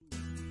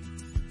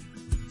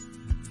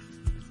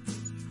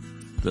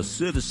The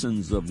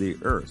citizens of the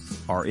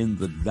earth are in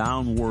the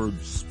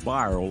downward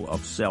spiral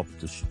of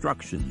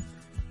self-destruction,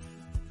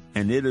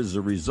 and it is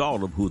a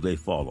result of who they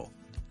follow.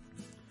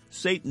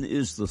 Satan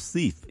is the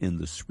thief in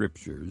the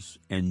Scriptures,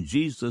 and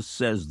Jesus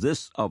says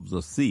this of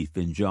the thief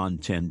in John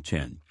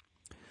 10:10.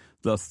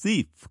 The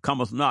thief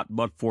cometh not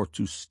but for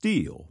to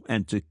steal,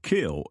 and to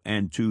kill,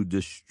 and to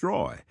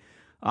destroy.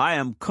 I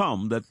am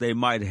come that they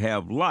might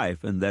have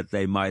life, and that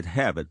they might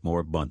have it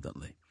more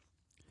abundantly.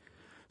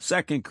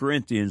 2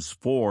 Corinthians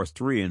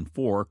 4:3 and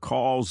 4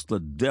 calls the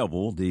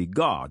devil the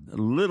God,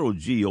 little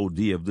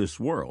G-O-D of this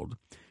world,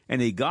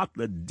 and he got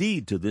the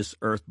deed to this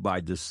earth by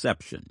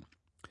deception.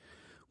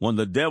 When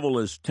the devil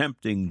is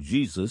tempting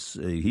Jesus,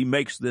 he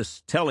makes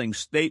this telling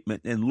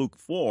statement in Luke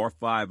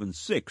 4:5 and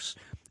 6,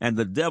 and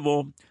the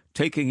devil,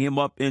 taking him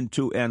up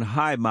into an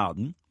high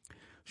mountain,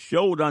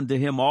 showed unto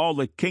him all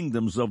the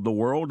kingdoms of the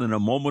world in a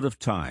moment of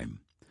time.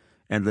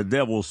 And the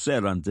devil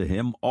said unto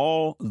him,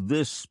 All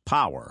this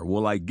power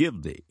will I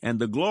give thee, and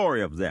the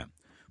glory of them,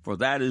 for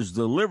that is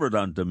delivered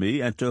unto me,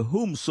 and to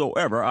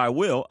whomsoever I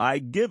will I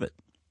give it.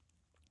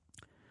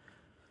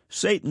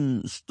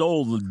 Satan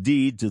stole the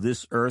deed to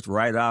this earth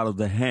right out of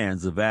the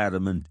hands of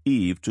Adam and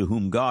Eve, to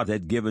whom God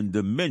had given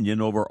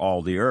dominion over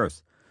all the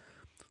earth.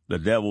 The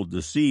devil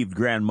deceived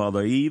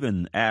Grandmother Eve,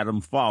 and Adam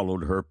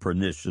followed her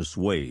pernicious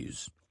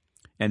ways.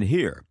 And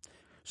here,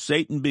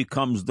 Satan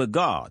becomes the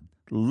God,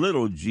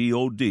 little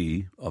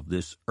G-O-D, of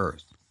this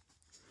earth.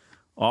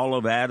 All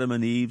of Adam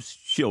and Eve's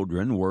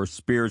children were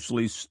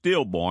spiritually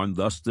stillborn,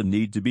 thus the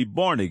need to be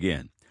born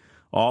again.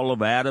 All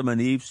of Adam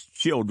and Eve's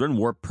children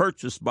were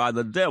purchased by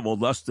the devil,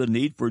 thus the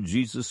need for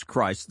Jesus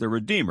Christ the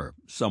Redeemer,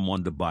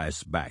 someone to buy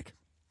us back.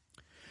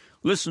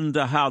 Listen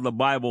to how the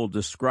Bible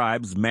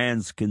describes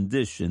man's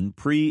condition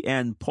pre-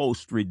 and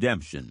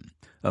post-redemption.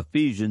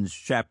 Ephesians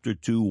chapter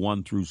 2,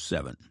 1 through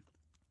 7.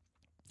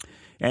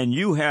 And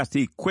you hath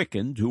he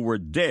quickened who were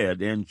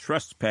dead in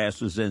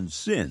trespasses and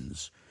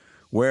sins,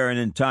 wherein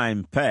in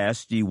time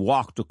past ye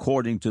walked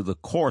according to the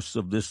course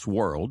of this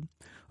world,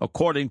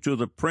 according to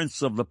the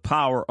prince of the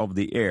power of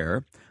the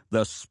air,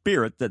 the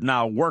spirit that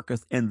now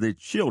worketh in the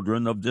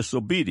children of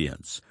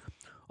disobedience,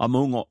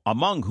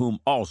 among whom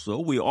also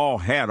we all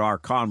had our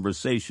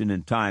conversation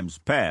in times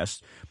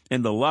past,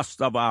 in the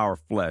lust of our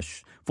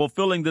flesh,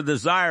 fulfilling the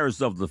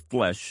desires of the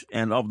flesh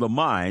and of the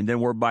mind, and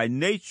were by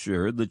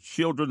nature the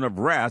children of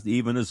wrath,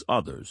 even as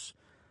others.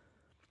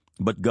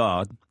 But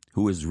God,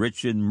 who is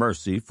rich in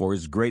mercy for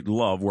his great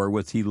love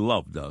wherewith he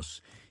loved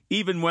us,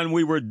 even when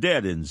we were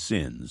dead in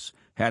sins,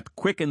 hath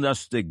quickened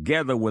us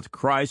together with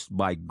Christ.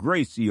 By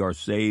grace ye are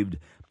saved,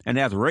 and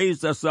hath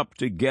raised us up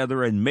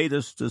together, and made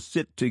us to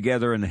sit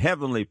together in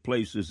heavenly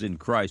places in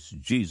Christ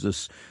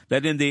Jesus,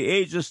 that in the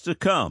ages to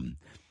come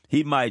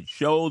he might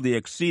show the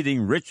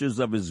exceeding riches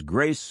of his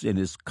grace in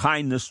his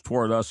kindness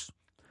toward us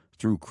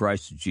through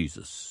Christ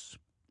Jesus.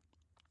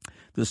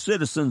 The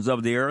citizens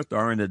of the earth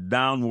are in a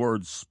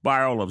downward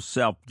spiral of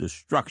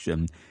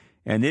self-destruction,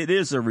 and it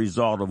is a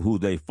result of who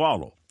they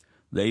follow.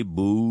 They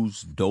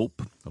booze,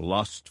 dope,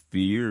 lust,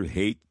 fear,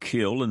 hate,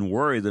 kill, and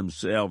worry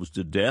themselves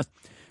to death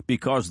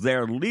because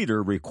their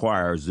leader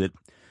requires it.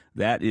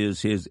 That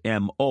is his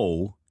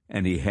M.O.,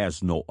 and he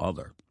has no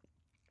other.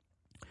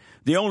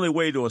 The only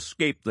way to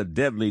escape the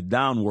deadly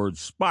downward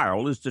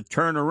spiral is to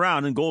turn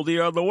around and go the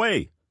other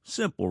way.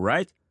 Simple,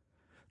 right?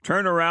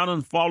 Turn around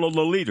and follow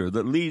the leader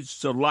that leads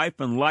to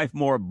life and life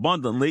more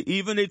abundantly,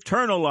 even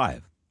eternal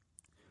life.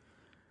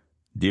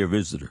 Dear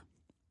visitor,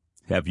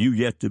 have you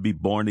yet to be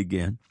born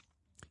again?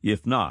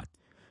 If not,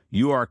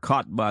 you are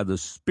caught by the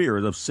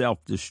spirit of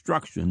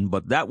self-destruction,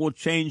 but that will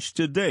change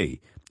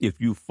today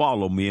if you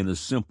follow me in a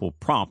simple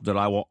prompt that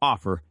I will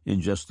offer in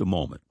just a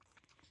moment.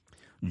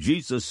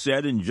 Jesus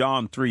said in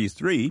John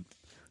 3:3,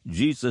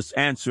 Jesus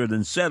answered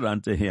and said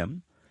unto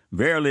him,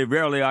 Verily,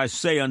 verily, I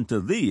say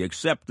unto thee,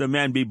 except a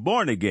man be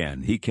born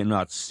again, he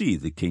cannot see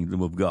the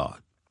kingdom of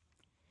God.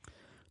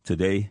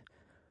 Today,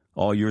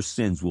 all your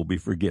sins will be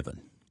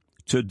forgiven.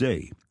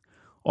 Today,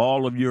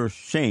 all of your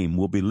shame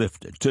will be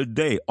lifted.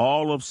 Today,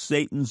 all of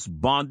Satan's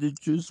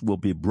bondages will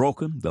be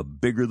broken, the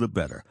bigger the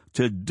better.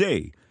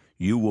 Today,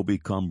 you will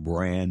become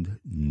brand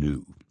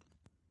new.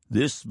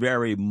 This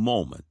very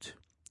moment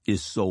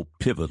is so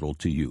pivotal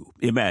to you.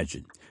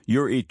 Imagine,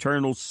 your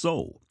eternal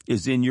soul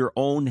is in your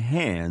own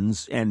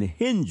hands and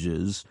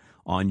hinges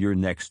on your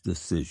next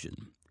decision.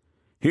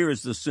 Here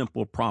is the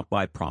simple prompt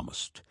I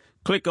promised.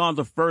 Click on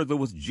the Further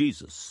with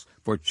Jesus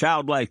for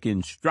childlike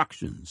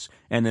instructions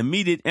and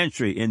immediate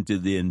entry into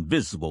the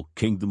invisible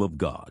kingdom of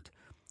God.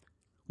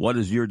 What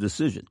is your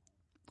decision?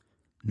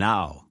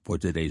 Now for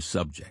today's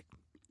subject.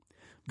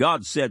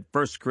 God said,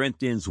 1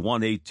 Corinthians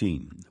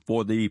 1:18,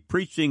 For the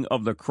preaching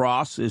of the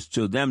cross is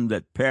to them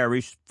that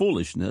perish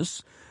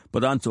foolishness,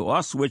 but unto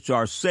us which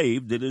are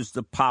saved it is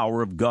the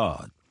power of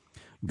God.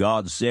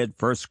 God said,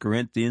 1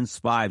 Corinthians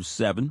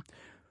 5:7,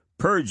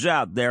 Purge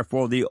out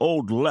therefore the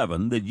old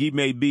leaven, that ye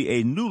may be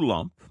a new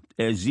lump,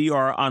 as ye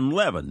are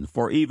unleavened,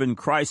 for even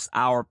Christ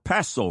our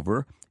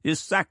Passover is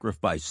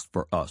sacrificed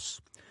for us.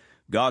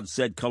 God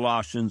said,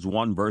 Colossians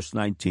 1, verse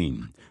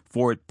 19,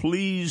 "For it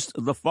pleased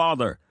the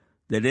Father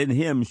that in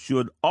him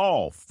should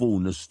all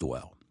fullness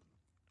dwell."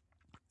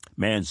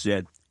 Man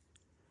said,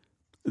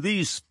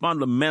 "These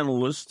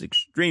fundamentalist,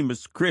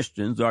 extremist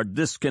Christians are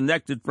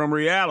disconnected from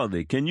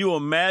reality. Can you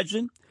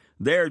imagine?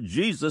 Their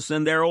Jesus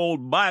and their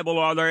old Bible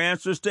are their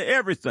answers to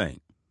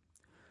everything."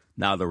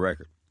 Now the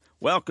record.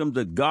 Welcome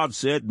to God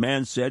Said,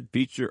 Man Said,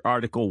 feature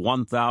article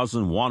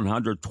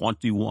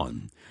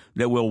 1121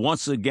 that will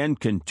once again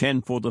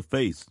contend for the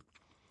faith.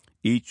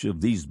 Each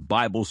of these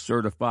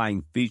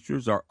Bible-certifying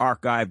features are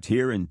archived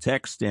here in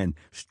text and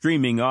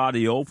streaming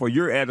audio for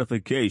your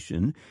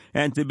edification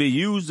and to be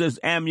used as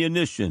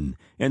ammunition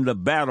in the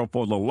battle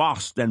for the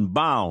lost and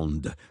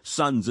bound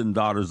sons and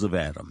daughters of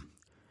Adam.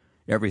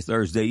 Every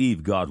Thursday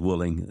Eve, God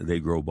willing, they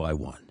grow by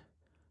one.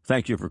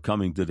 Thank you for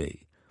coming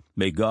today.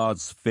 May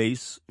God's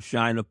face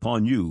shine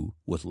upon you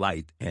with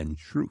light and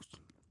truth.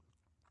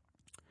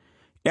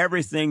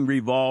 Everything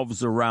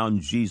revolves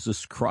around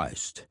Jesus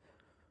Christ.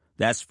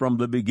 That's from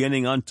the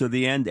beginning unto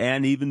the end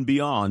and even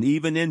beyond,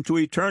 even into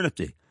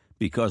eternity,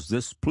 because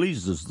this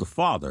pleases the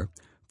Father.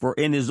 For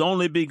in his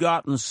only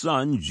begotten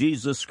Son,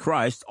 Jesus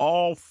Christ,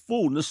 all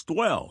fullness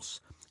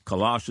dwells.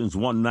 Colossians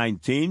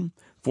 1:19,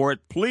 "For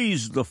it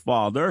pleased the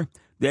Father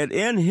that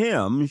in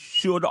him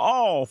should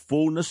all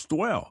fullness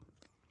dwell."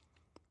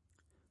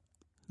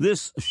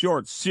 This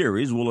short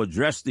series will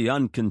address the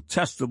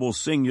uncontestable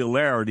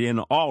singularity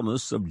and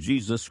allness of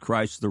Jesus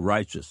Christ the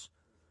righteous.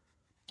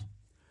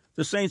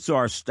 The saints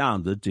are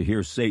astounded to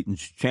hear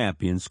Satan's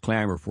champions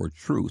clamor for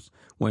truth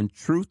when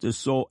truth is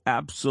so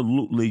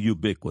absolutely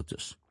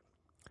ubiquitous.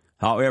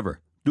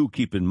 However, do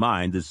keep in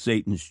mind that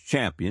Satan's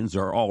champions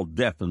are all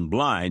deaf and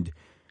blind,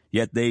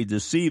 yet they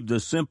deceive the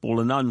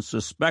simple and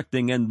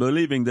unsuspecting in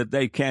believing that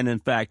they can in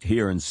fact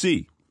hear and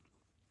see.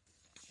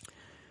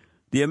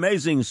 The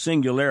amazing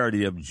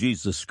singularity of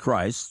Jesus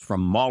Christ, from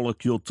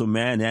molecule to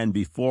man and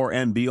before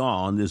and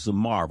beyond, is a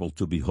marvel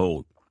to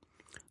behold.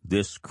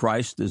 This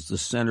Christ is the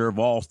center of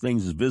all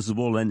things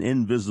visible and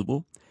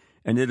invisible,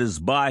 and it is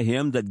by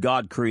him that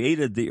God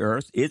created the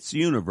earth, its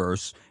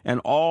universe,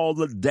 and all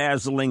the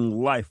dazzling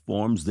life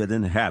forms that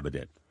inhabit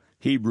it.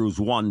 Hebrews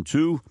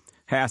 1:2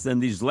 hath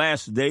in these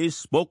last days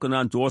spoken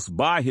unto us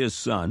by his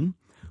Son,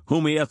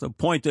 whom he hath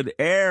appointed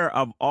heir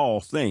of all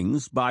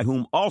things, by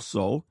whom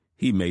also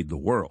he made the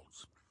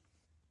worlds.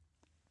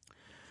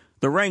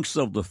 The ranks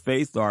of the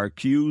faith are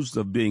accused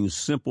of being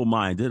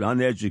simple-minded,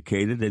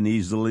 uneducated, and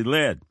easily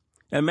led.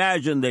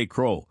 Imagine, they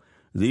crow,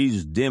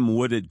 these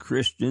dim-witted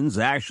Christians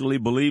actually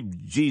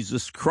believe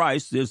Jesus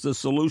Christ is the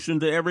solution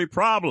to every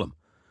problem.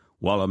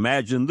 Well,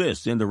 imagine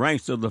this. In the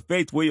ranks of the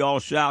faith, we all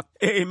shout,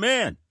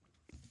 Amen.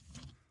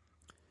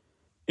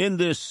 In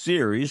this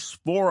series,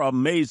 4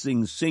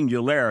 amazing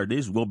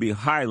singularities will be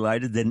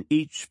highlighted in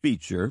each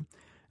feature,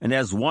 and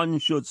as one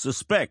should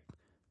suspect,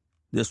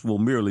 this will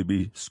merely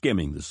be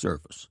skimming the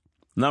surface.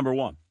 Number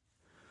 1,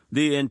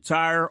 the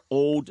entire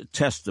Old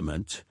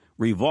Testament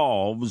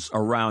revolves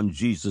around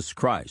Jesus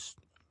Christ.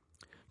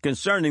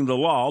 Concerning the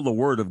law, the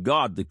Word of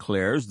God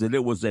declares that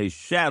it was a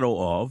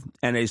shadow of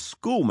and a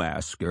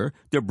schoolmaster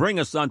to bring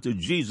us unto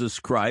Jesus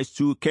Christ,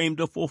 who came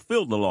to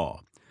fulfill the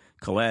law.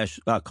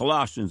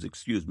 Colossians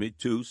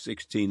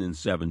 2:16 and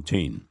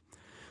 17.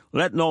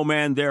 Let no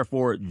man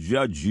therefore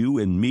judge you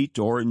in meat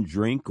or in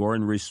drink or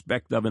in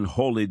respect of an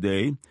holy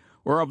day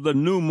or of the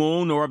new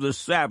moon or of the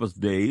Sabbath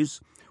days,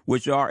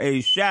 which are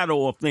a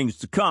shadow of things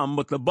to come,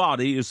 but the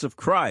body is of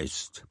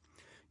Christ.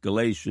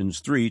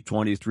 Galatians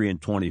 3:23 and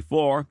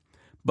 24.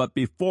 But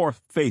before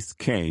faith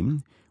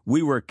came,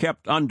 we were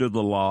kept under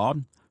the law,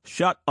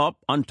 shut up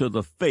unto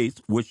the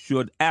faith which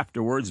should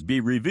afterwards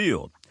be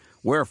revealed.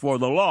 Wherefore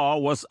the law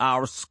was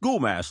our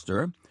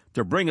schoolmaster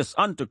to bring us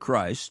unto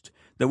Christ,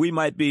 that we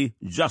might be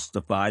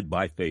justified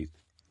by faith.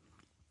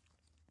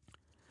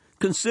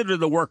 Consider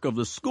the work of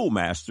the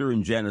schoolmaster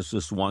in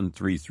Genesis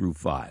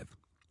 1:3-5.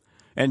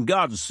 And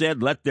God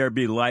said, Let there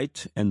be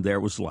light, and there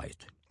was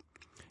light.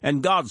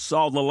 And God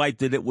saw the light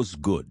that it was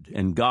good,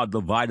 and God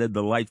divided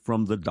the light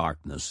from the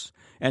darkness.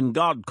 And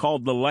God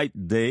called the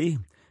light day,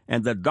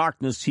 and the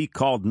darkness he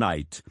called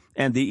night,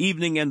 and the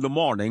evening and the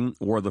morning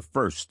were the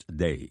first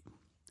day.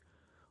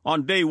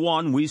 On day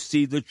 1, we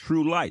see the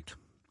true light.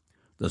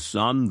 The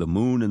sun, the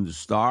moon, and the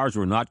stars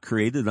were not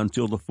created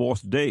until the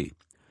 4th day.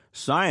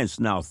 Science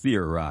now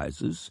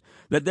theorizes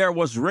that there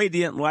was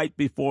radiant light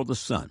before the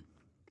sun.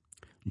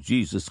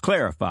 Jesus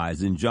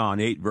clarifies in John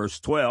 8, verse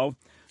 12,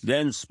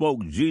 Then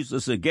spoke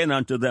Jesus again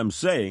unto them,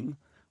 saying,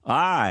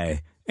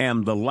 I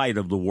am the light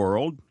of the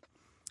world.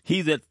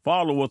 He that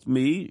followeth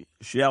me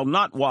shall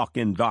not walk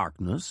in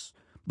darkness,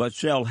 but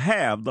shall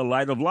have the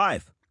light of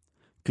life.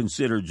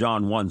 Consider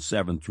John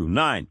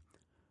 1:7-9.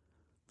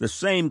 The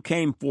same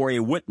came for a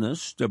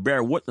witness, to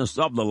bear witness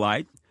of the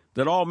light,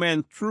 that all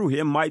men through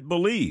him might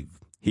believe.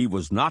 He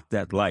was not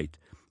that light,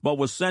 but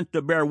was sent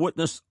to bear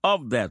witness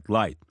of that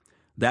light.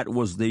 That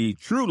was the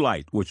true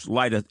light which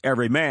lighteth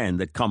every man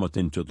that cometh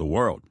into the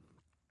world.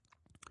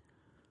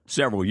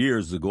 Several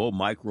years ago,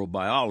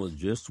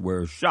 microbiologists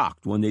were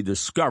shocked when they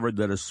discovered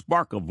that a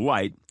spark of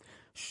light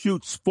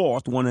shoots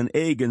forth when an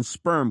egg and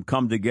sperm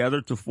come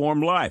together to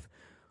form life.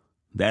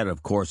 That,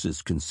 of course,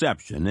 is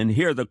conception. And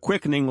here the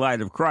quickening light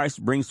of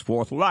Christ brings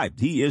forth life.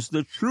 He is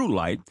the true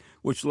light,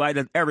 which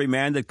lighteth every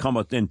man that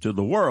cometh into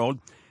the world,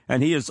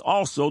 and he is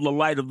also the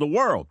light of the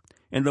world,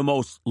 in the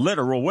most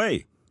literal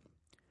way.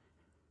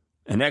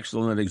 An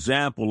excellent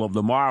example of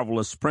the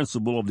marvelous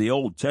principle of the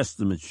Old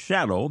Testament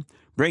shadow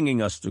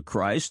bringing us to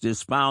Christ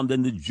is found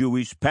in the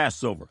Jewish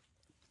Passover.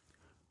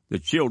 The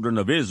children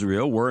of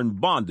Israel were in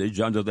bondage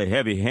under the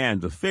heavy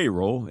hand of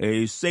Pharaoh,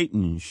 a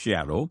Satan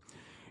shadow,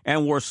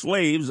 and were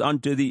slaves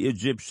unto the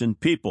Egyptian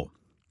people.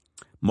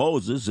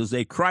 Moses is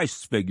a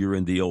Christ figure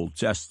in the Old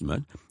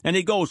Testament, and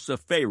he goes to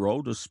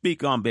Pharaoh to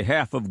speak on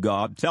behalf of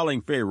God,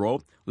 telling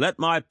Pharaoh, "Let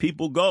my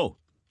people go."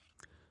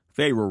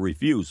 Pharaoh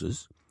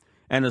refuses,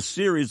 and a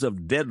series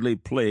of deadly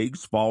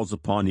plagues falls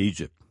upon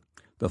Egypt.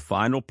 The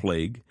final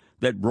plague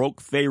that broke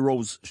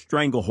Pharaoh's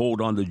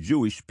stranglehold on the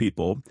Jewish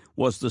people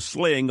was the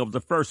slaying of the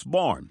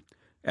firstborn,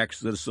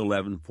 Exodus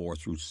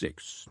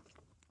 11:4-6.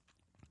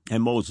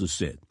 And Moses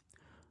said,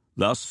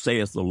 "Thus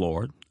saith the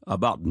Lord,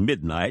 about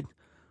midnight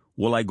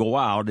will I go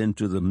out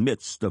into the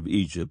midst of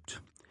Egypt,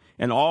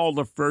 and all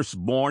the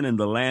firstborn in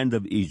the land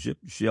of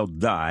Egypt shall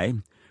die,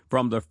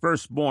 from the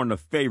firstborn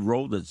of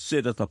Pharaoh that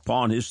sitteth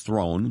upon his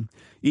throne,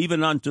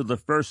 even unto the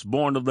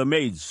firstborn of the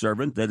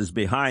maidservant that is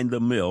behind the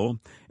mill,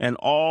 and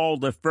all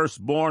the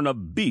firstborn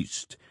of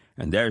beast.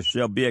 And there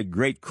shall be a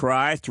great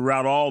cry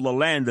throughout all the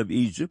land of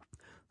Egypt,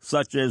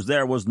 such as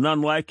there was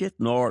none like it,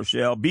 nor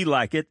shall be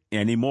like it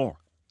any more."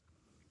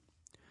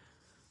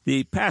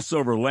 The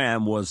Passover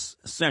lamb was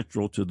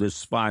central to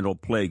this final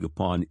plague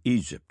upon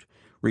Egypt.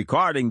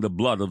 Regarding the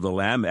blood of the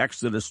lamb,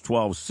 Exodus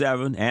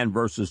 12:7 and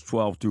verses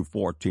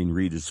 12-14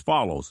 read as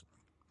follows,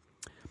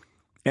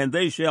 "And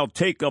they shall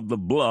take of the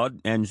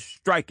blood, and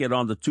strike it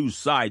on the two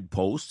side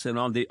posts, and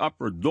on the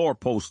upper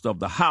doorpost of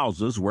the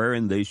houses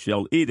wherein they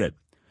shall eat it.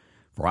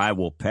 For I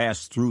will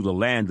pass through the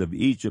land of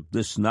Egypt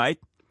this night,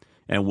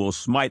 and will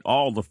smite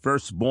all the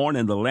firstborn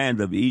in the land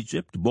of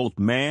Egypt, both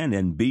man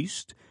and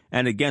beast,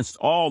 and against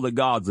all the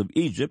gods of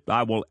Egypt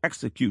I will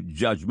execute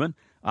judgment.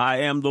 I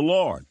am the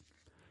Lord.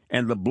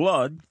 And the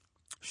blood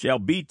shall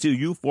be to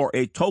you for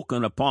a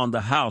token upon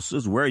the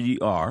houses where ye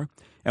are.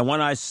 And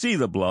when I see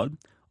the blood,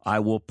 I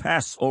will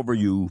pass over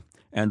you,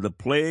 and the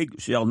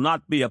plague shall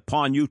not be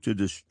upon you to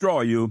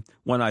destroy you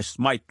when I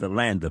smite the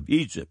land of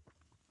Egypt.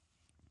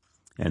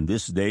 And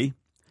this day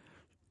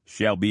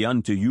shall be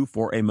unto you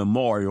for a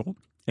memorial,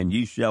 and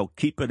ye shall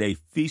keep it a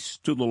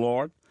feast to the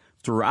Lord.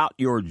 Throughout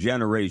your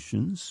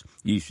generations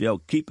ye shall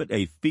keep it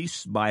a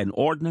feast by an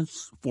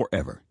ordinance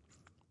forever."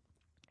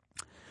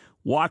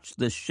 Watch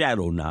the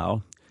shadow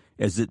now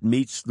as it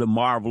meets the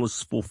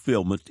marvelous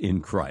fulfillment in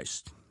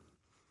Christ.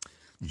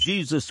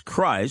 Jesus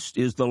Christ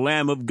is the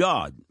Lamb of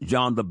God.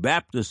 John the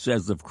Baptist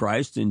says of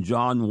Christ in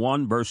John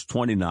 1, verse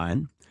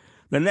 29,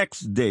 "The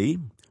next day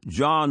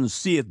John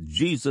seeth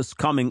Jesus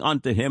coming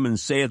unto him, and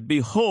saith,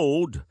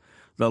 Behold,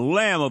 the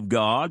Lamb of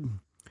God,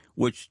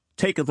 which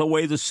taketh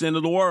away the sin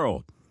of the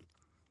world."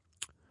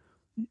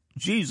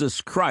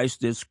 Jesus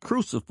Christ is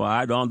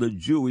crucified on the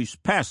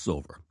Jewish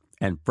Passover.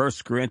 And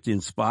 1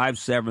 Corinthians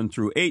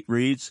 5:7-8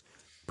 reads,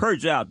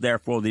 "Purge out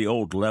therefore the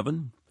old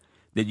leaven,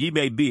 that ye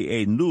may be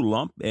a new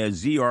lump,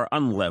 as ye are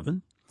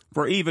unleavened.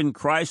 For even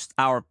Christ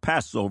our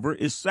Passover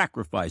is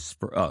sacrificed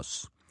for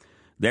us.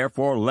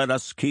 Therefore let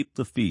us keep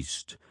the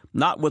feast,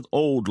 not with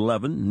old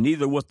leaven,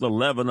 neither with the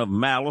leaven of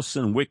malice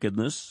and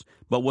wickedness,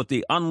 but with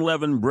the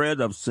unleavened bread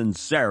of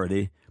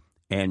sincerity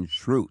and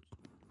truth."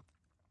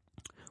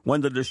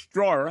 When the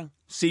destroyer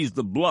sees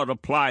the blood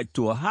applied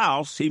to a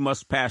house, he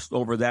must pass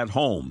over that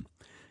home.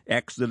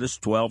 Exodus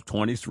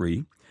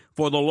 12:23,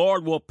 "For the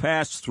Lord will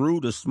pass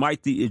through to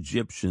smite the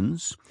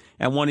Egyptians,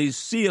 and when he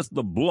seeth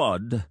the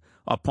blood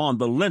upon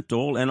the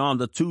lintel and on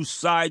the two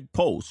side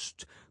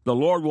posts, the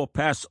Lord will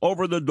pass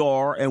over the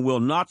door, and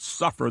will not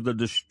suffer the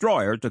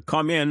destroyer to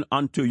come in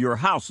unto your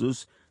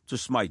houses to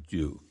smite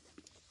you."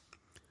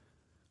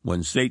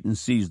 When Satan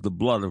sees the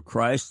blood of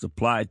Christ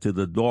applied to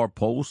the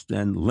doorpost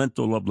and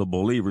lintel of the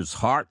believer's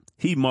heart,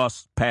 he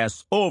must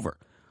pass over,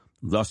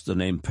 thus the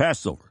name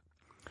Passover.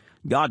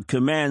 God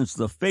commands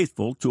the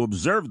faithful to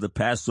observe the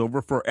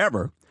Passover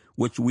forever,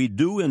 which we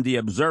do in the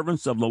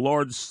observance of the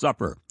Lord's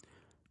Supper.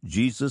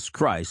 Jesus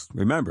Christ,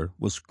 remember,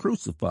 was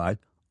crucified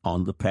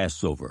on the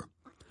Passover.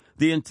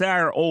 The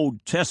entire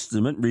Old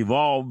Testament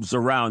revolves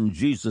around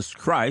Jesus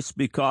Christ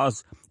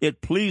because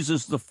it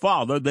pleases the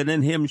Father that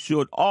in him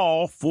should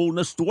all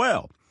fullness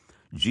dwell.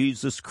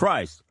 Jesus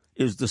Christ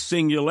is the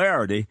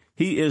singularity.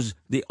 He is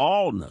the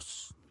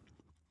allness.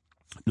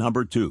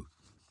 Number 2.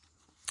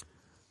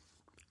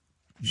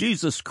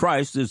 Jesus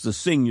Christ is the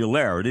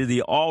singularity,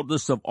 the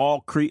allness of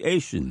all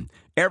creation.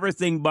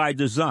 Everything by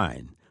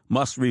design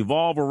must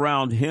revolve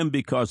around him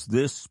because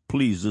this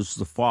pleases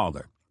the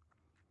Father.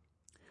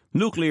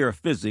 Nuclear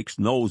physics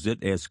knows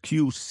it as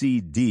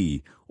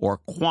QCD, or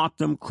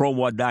quantum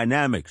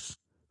chromodynamics.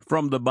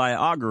 From the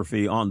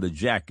biography on the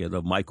jacket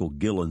of Michael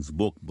Gillen's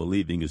book,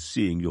 Believing is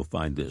Seeing, you'll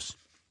find this.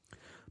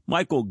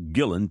 Michael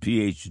Gillen,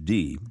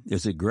 Ph.D.,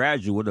 is a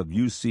graduate of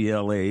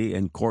UCLA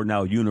and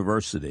Cornell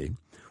University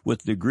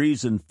with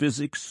degrees in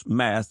physics,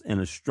 math, and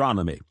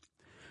astronomy.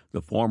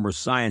 The former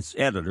science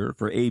editor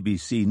for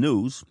ABC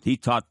News, he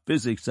taught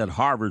physics at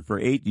Harvard for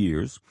 8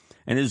 years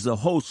and is the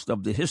host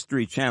of the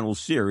History Channel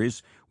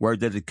series Where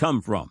Did It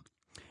Come From?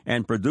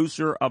 And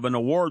producer of an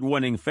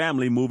award-winning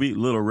family movie,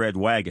 Little Red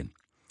Wagon.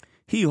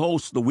 He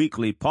hosts the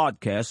weekly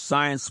podcast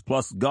Science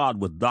Plus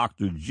God with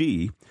Dr.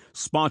 G,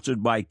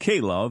 sponsored by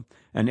K-Love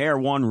and Air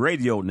One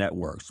Radio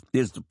Networks,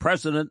 is the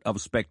president of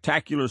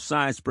Spectacular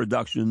Science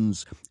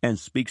Productions and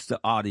speaks to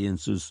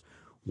audiences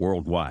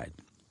worldwide.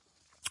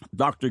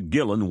 Dr.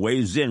 Gillen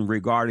weighs in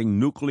regarding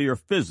nuclear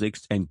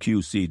physics and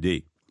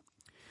QCD.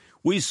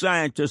 We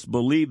scientists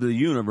believe the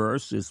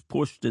universe is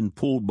pushed and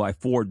pulled by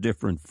 4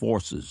 different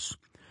forces.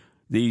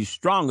 The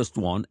strongest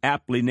one,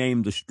 aptly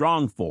named the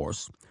strong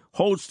force,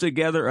 holds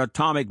together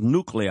atomic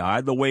nuclei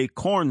the way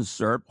corn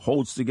syrup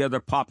holds together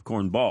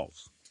popcorn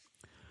balls.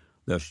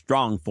 The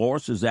strong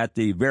force is at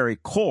the very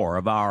core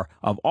of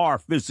our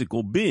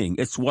physical being.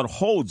 It's what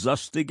holds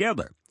us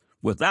together.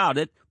 Without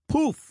it,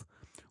 poof,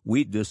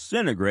 we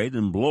disintegrate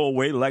and blow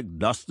away like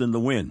dust in the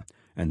wind.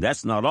 And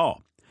that's not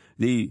all.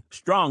 The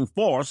strong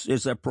force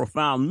is a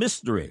profound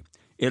mystery.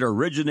 It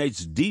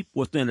originates deep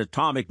within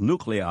atomic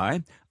nuclei,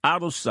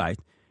 out of sight,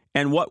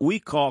 and what we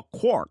call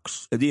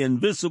quarks, the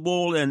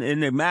invisible and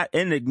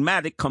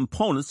enigmatic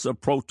components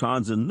of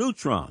protons and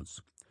neutrons.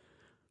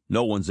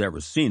 No one's ever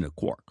seen a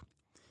quark.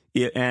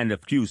 And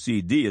if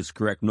QCD is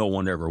correct, no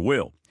one ever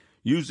will.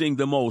 Using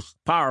the most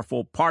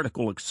powerful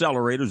particle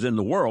accelerators in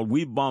the world,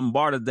 we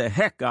bombarded the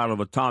heck out of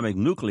atomic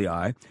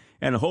nuclei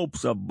in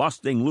hopes of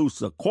busting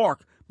loose a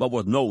quark, but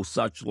with no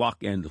such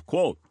luck, end of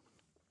quote.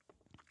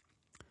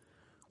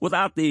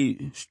 Without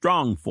the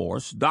strong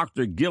force,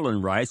 Dr.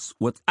 Gillen writes,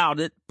 without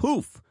it,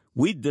 poof,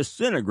 we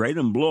disintegrate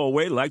and blow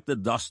away like the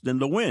dust in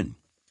the wind.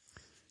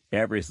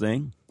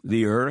 Everything,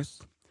 the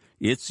earth,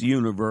 its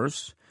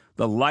universe,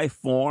 the life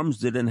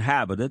forms that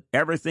inhabit it,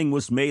 everything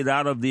was made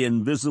out of the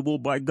invisible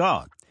by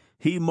God.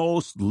 He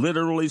most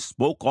literally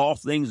spoke all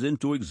things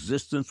into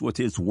existence with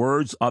his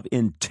words of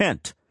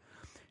intent,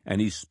 and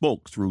he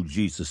spoke through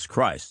Jesus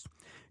Christ.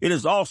 It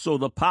is also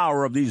the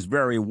power of these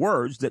very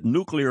words that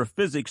nuclear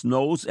physics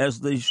knows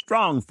as the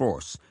strong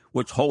force,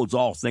 which holds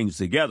all things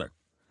together.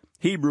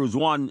 Hebrews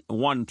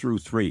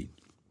 1:1-3.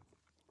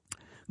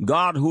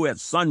 God, who at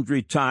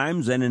sundry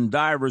times and in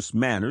divers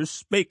manners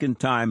spake in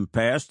time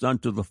past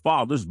unto the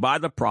fathers by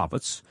the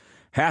prophets,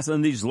 hath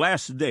in these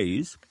last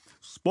days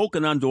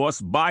spoken unto us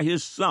by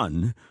his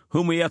Son,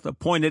 whom he hath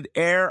appointed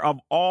heir of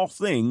all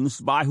things,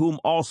 by whom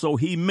also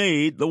he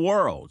made the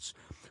worlds,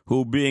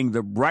 who being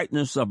the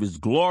brightness of his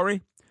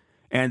glory,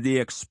 and the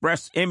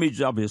express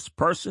image of his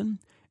person,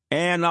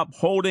 and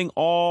upholding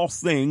all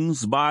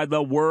things by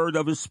the word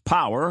of his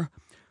power,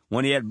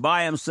 when he had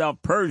by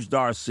himself purged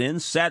our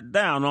sins, sat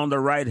down on the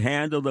right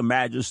hand of the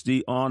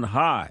majesty on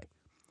high.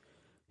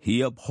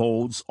 He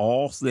upholds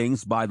all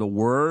things by the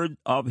word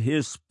of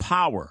his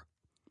power.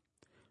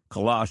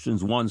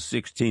 Colossians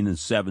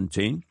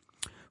 1:16-17.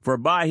 For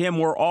by him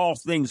were all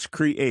things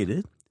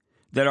created,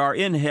 that are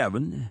in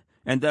heaven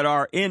and that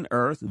are in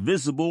earth,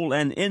 visible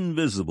and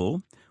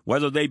invisible,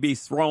 whether they be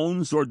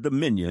thrones or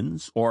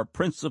dominions or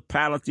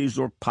principalities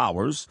or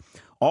powers.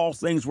 All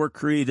things were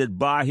created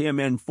by him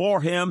and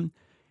for him,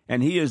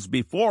 and he is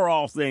before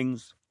all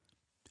things,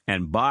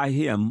 and by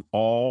him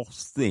all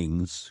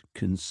things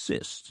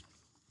consist.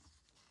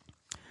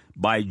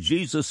 By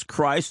Jesus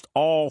Christ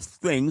all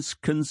things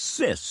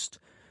consist.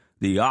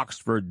 The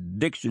Oxford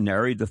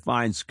Dictionary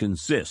defines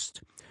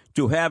consist: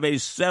 to have a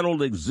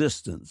settled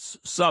existence,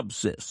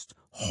 subsist,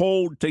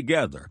 hold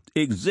together,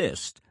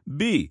 exist,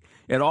 be.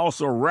 It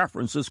also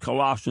references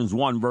Colossians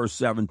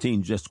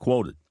 1:17 just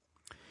quoted.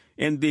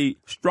 In the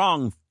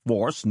strong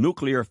force,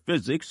 nuclear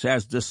physics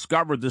has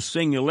discovered the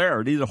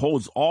singularity that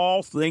holds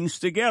all things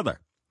together.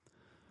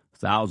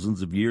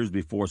 Thousands of years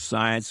before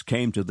science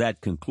came to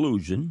that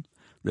conclusion,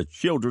 the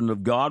children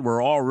of God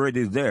were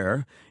already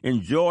there,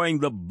 enjoying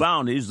the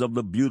bounties of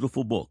the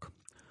beautiful book.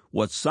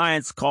 What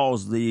science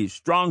calls the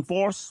strong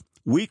force,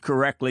 we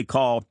correctly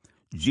call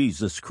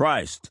Jesus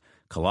Christ.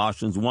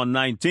 Colossians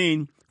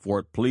 1:19, for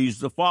it pleased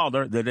the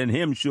Father that in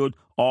him should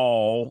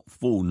all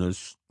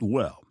fullness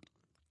dwell.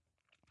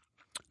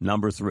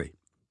 Number 3.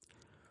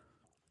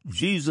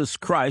 Jesus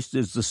Christ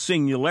is the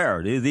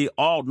singularity, the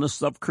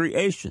allness of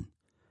creation.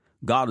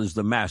 God is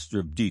the master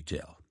of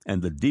detail,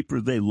 and the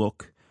deeper they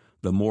look,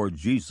 the more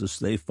Jesus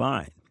they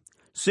find.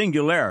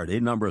 Singularity,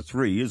 number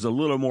 3, is a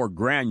little more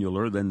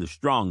granular than the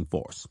strong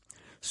force.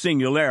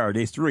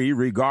 Singularity 3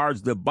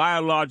 regards the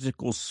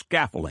biological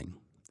scaffolding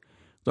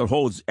that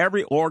holds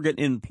every organ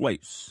in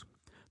place.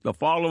 The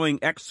following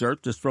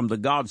excerpt is from the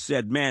God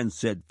Said, Man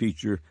Said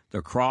feature,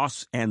 The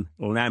Cross and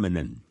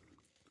Laminin.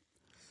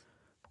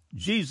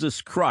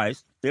 Jesus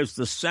Christ is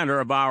the center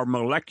of our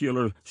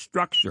molecular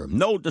structure.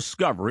 No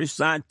discovery,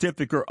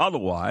 scientific or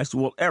otherwise,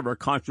 will ever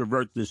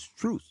controvert this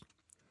truth.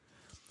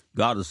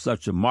 God is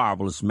such a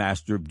marvelous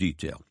master of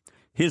detail.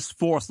 His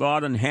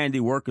forethought and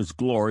handiwork is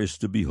glorious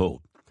to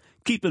behold.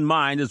 Keep in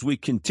mind as we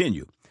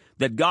continue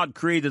that God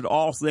created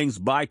all things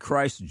by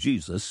Christ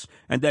Jesus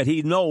and that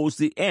he knows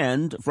the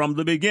end from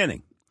the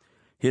beginning.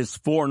 His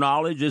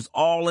foreknowledge is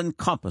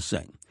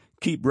all-encompassing.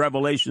 Keep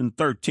Revelation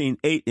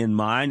 13:8 in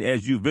mind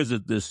as you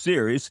visit this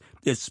series.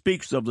 It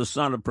speaks of the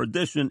son of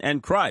perdition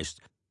and Christ.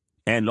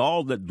 And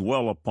all that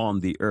dwell upon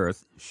the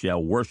earth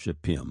shall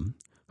worship him,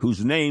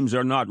 whose names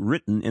are not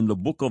written in the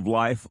book of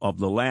life of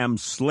the Lamb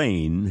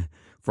slain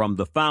from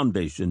the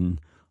foundation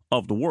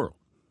of the world.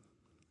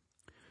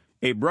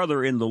 A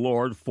brother in the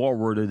Lord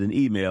forwarded an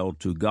email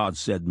to God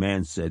Said,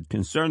 Man Said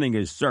concerning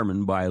a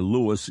sermon by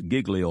Louis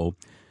Giglio,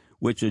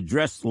 which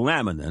addressed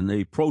laminin,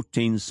 a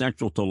protein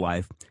central to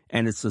life,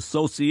 and its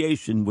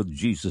association with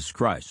Jesus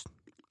Christ.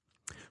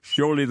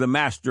 Surely the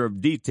master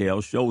of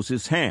detail shows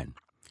his hand.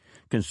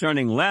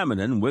 Concerning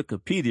laminin,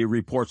 Wikipedia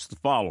reports the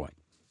following.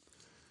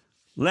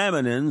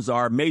 Laminins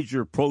are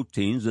major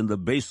proteins in the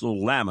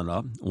basal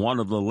lamina, one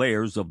of the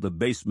layers of the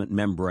basement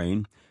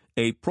membrane,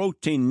 a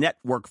protein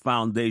network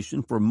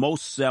foundation for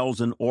most cells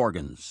and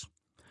organs.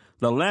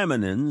 The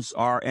laminins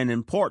are an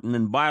important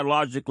and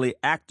biologically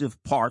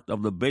active part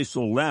of the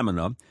basal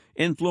lamina,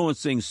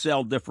 influencing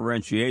cell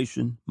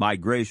differentiation,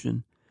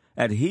 migration,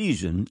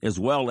 adhesion, as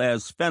well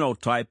as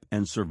phenotype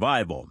and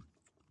survival.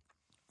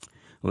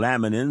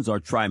 Laminins are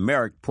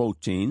trimeric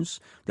proteins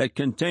that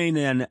contain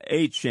an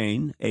A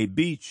chain, a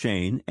B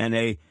chain, and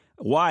a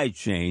Y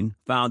chain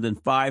found in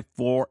 5,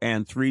 4,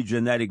 and 3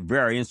 genetic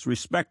variants,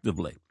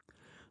 respectively.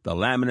 The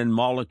laminin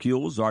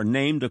molecules are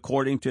named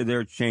according to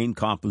their chain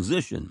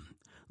composition.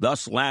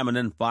 Thus,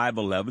 laminin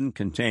 511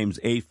 contains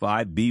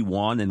A5,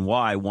 B1, and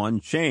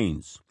Y1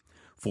 chains.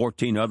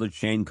 14 other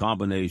chain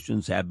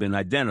combinations have been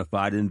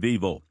identified in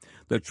vivo.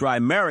 The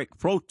trimeric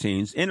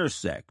proteins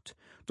intersect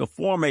to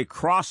form a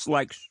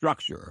cross-like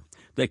structure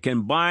that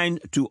can bind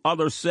to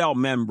other cell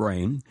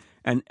membrane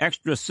and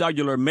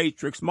extracellular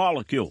matrix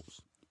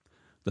molecules.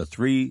 The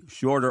 3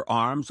 shorter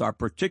arms are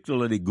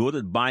particularly good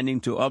at binding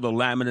to other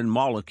laminin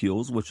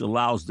molecules, which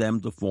allows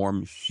them to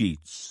form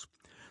sheets.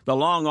 The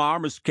long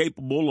arm is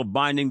capable of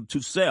binding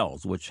to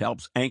cells, which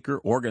helps anchor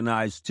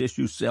organized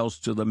tissue cells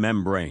to the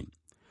membrane.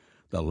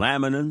 The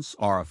laminins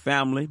are a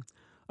family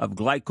of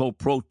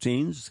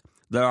glycoproteins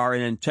that are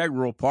an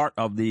integral part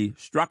of the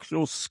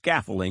structural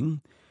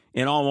scaffolding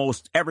in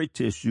almost every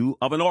tissue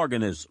of an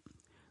organism.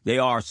 They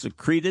are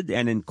secreted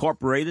and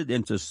incorporated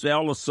into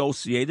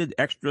cell-associated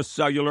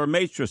extracellular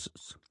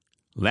matrices.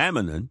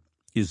 Laminin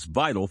is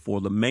vital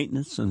for the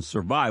maintenance and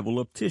survival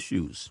of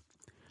tissues.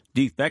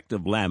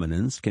 Defective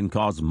laminins can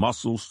cause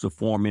muscles to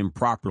form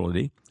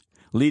improperly,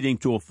 leading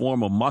to a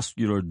form of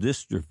muscular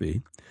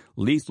dystrophy,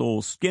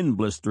 lethal skin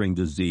blistering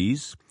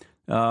disease,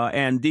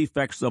 and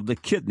defects of the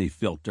kidney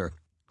filter.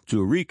 To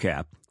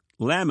recap,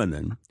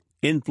 laminin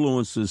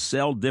influences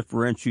cell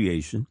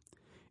differentiation,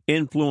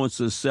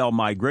 influences cell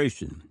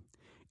migration,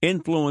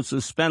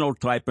 influences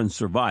phenotype and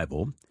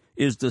survival,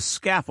 is the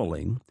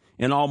scaffolding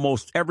in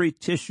almost every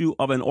tissue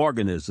of an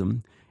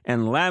organism,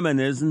 and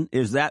laminin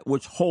is that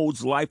which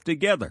holds life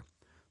together.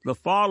 The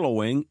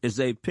following is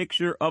a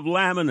picture of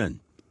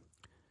laminin.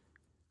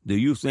 Do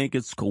you think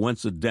it's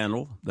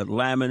coincidental that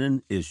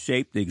laminin is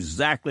shaped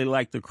exactly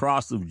like the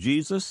cross of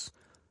Jesus?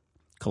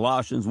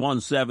 Colossians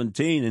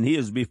 1:17, and he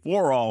is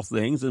before all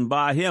things, and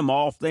by him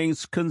all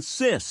things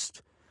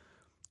consist.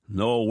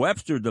 Noah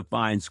Webster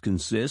defines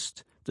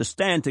consist to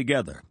stand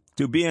together,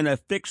 to be in a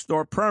fixed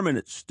or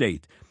permanent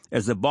state,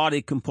 as a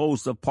body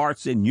composed of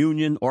parts in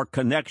union or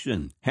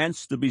connection,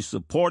 hence to be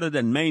supported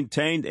and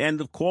maintained, end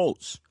of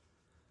quotes.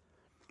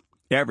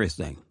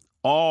 Everything,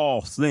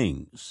 all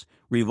things,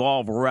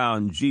 revolve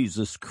around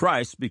Jesus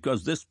Christ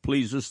because this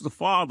pleases the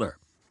Father.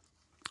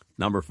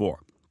 Number 4.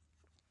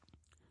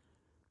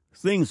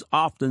 Things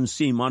often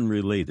seem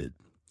unrelated,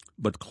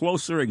 but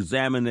closer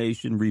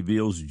examination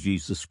reveals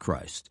Jesus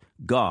Christ,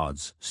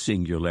 God's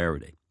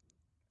singularity.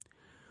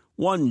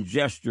 One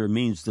gesture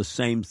means the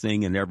same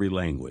thing in every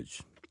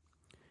language.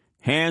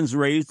 Hands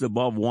raised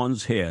above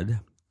one's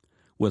head,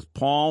 with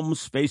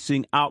palms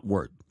facing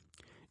outward,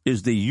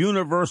 is the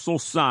universal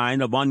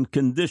sign of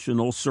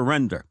unconditional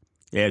surrender,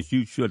 as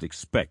you should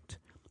expect.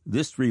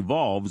 This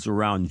revolves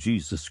around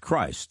Jesus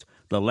Christ,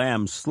 the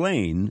Lamb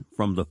slain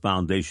from the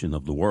foundation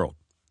of the world.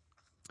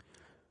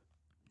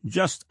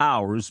 Just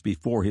hours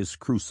before his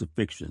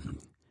crucifixion,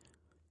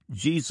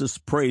 Jesus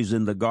prays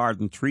in the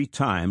garden 3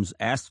 times,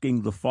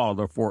 asking the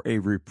Father for a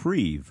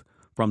reprieve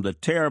from the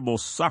terrible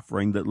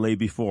suffering that lay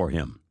before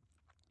him.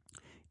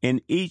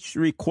 In each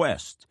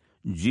request,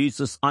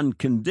 Jesus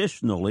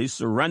unconditionally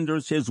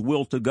surrenders his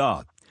will to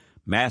God.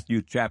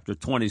 Matthew chapter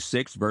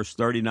 26, verse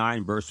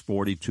 39, verse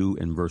 42,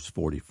 and verse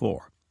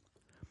 44.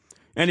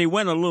 And he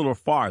went a little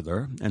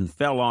farther and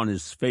fell on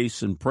his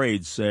face and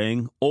prayed,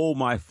 saying, O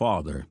my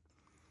Father,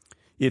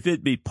 if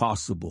it be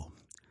possible,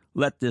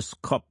 let this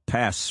cup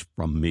pass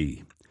from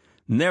me.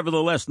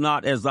 Nevertheless,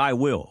 not as I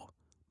will,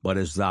 but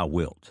as thou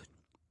wilt.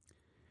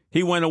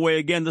 He went away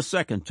again the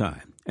second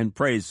time and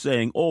prayed,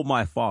 saying, O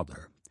my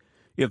Father,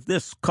 if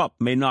this cup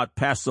may not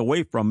pass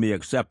away from me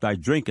except I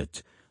drink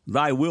it,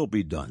 thy will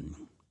be done.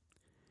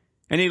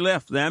 And he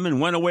left them and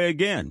went away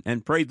again,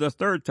 and prayed the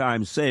third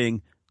time,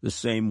 saying the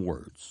same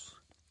words.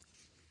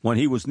 When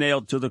he was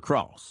nailed to the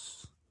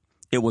cross,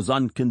 it was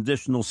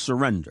unconditional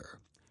surrender,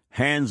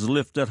 hands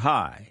lifted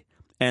high,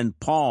 and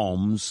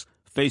palms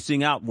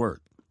facing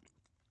outward.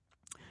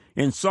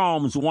 In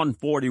Psalms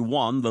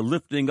 141, the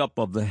lifting up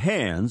of the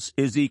hands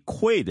is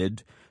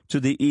equated to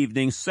the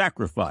evening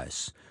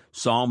sacrifice.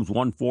 Psalms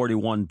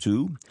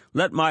 141:2,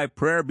 let my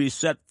prayer be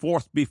set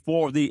forth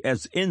before thee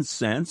as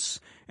incense,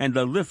 and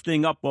the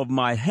lifting up of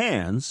my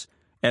hands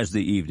as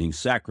the evening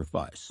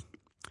sacrifice.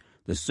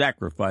 The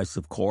sacrifice,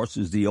 of course,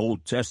 is the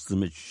Old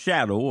Testament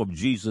shadow of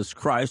Jesus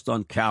Christ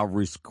on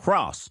Calvary's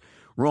cross.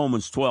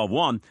 Romans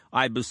 12:1,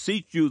 I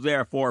beseech you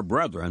therefore,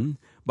 brethren,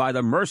 by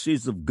the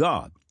mercies of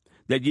God,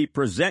 that ye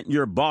present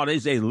your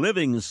bodies a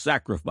living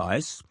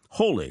sacrifice,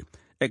 holy,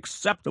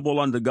 acceptable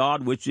unto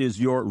God, which is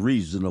your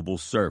reasonable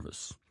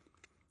service.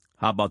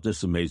 How about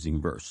this amazing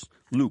verse?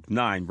 Luke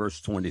 9, verse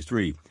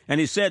 23.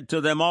 And he said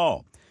to them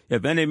all,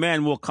 if any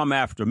man will come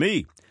after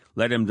me,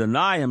 let him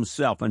deny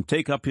himself and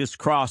take up his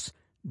cross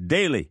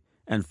daily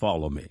and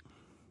follow me.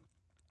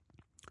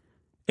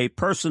 A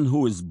person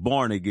who is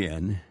born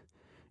again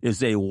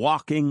is a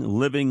walking,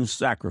 living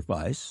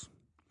sacrifice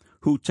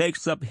who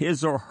takes up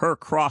his or her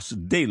cross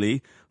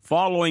daily,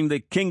 following the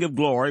King of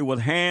Glory with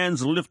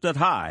hands lifted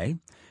high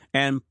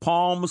and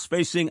palms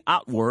facing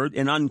outward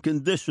in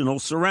unconditional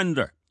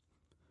surrender.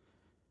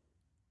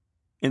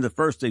 In the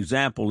first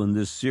example in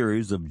this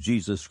series of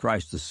Jesus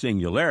Christ, the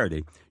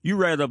singularity, you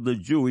read of the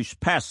Jewish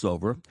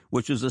Passover,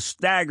 which is a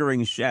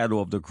staggering shadow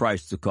of the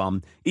Christ to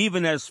come,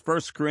 even as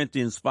 1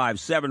 Corinthians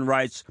 5:7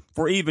 writes,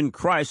 for even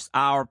Christ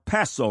our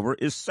Passover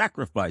is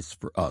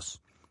sacrificed for us.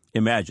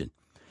 Imagine,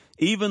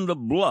 even the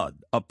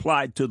blood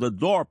applied to the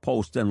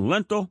doorpost and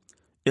lintel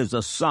is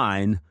a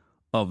sign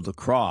of the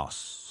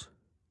cross.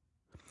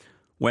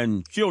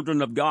 When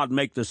children of God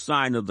make the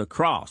sign of the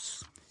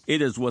cross,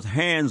 it is with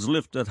hands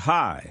lifted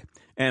high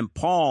and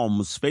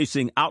palms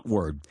facing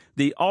outward,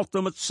 the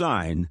ultimate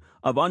sign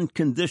of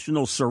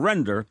unconditional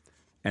surrender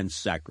and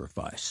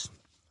sacrifice.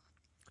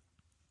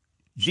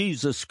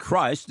 Jesus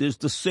Christ is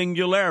the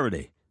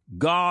singularity,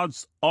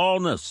 God's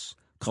allness.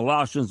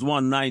 Colossians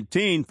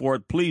 1:19, for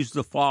it pleased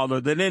the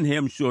Father that in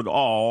him should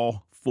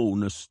all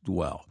fullness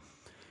dwell.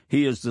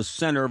 He is the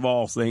center of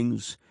all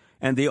things,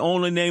 and the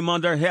only name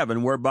under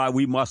heaven whereby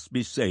we must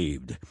be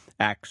saved.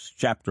 Acts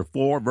chapter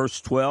 4, verse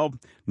 12,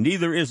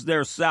 neither is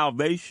there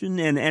salvation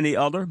in any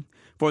other,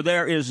 for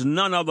there is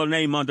none other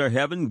name under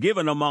heaven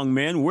given among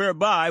men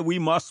whereby we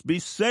must be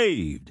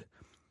saved.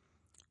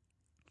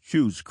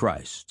 Choose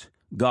Christ,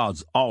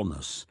 God's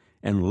allness,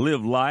 and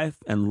live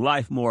life, and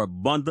life more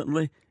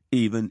abundantly,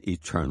 even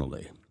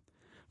eternally.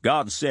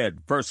 God said,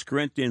 1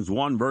 Corinthians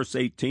 1, verse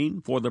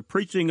 18, for the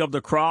preaching of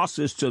the cross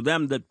is to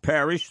them that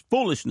perish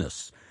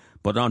foolishness,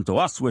 but unto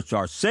us which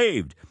are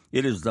saved,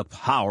 it is the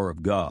power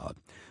of God.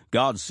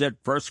 God said,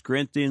 1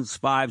 Corinthians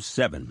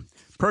 5:7,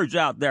 purge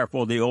out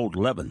therefore the old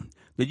leaven,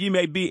 that ye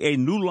may be a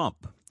new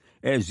lump,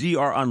 as ye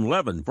are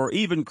unleavened. For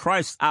even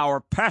Christ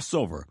our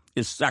Passover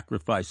is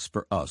sacrificed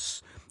for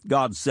us.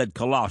 God said,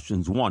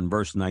 Colossians 1,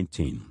 verse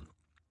 19,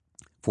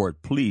 for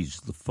it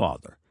pleased the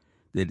Father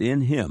that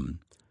in him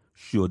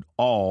should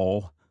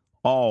all,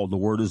 the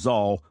word is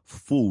all,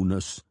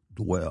 fullness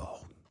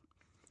dwell.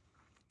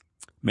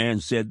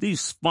 Man said,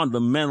 these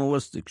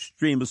fundamentalist,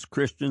 extremist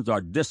Christians are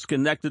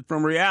disconnected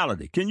from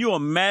reality. Can you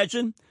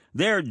imagine?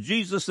 Their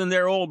Jesus and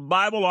their old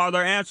Bible are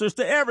their answers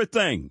to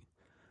everything.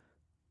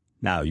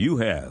 Now you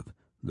have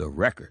the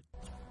record.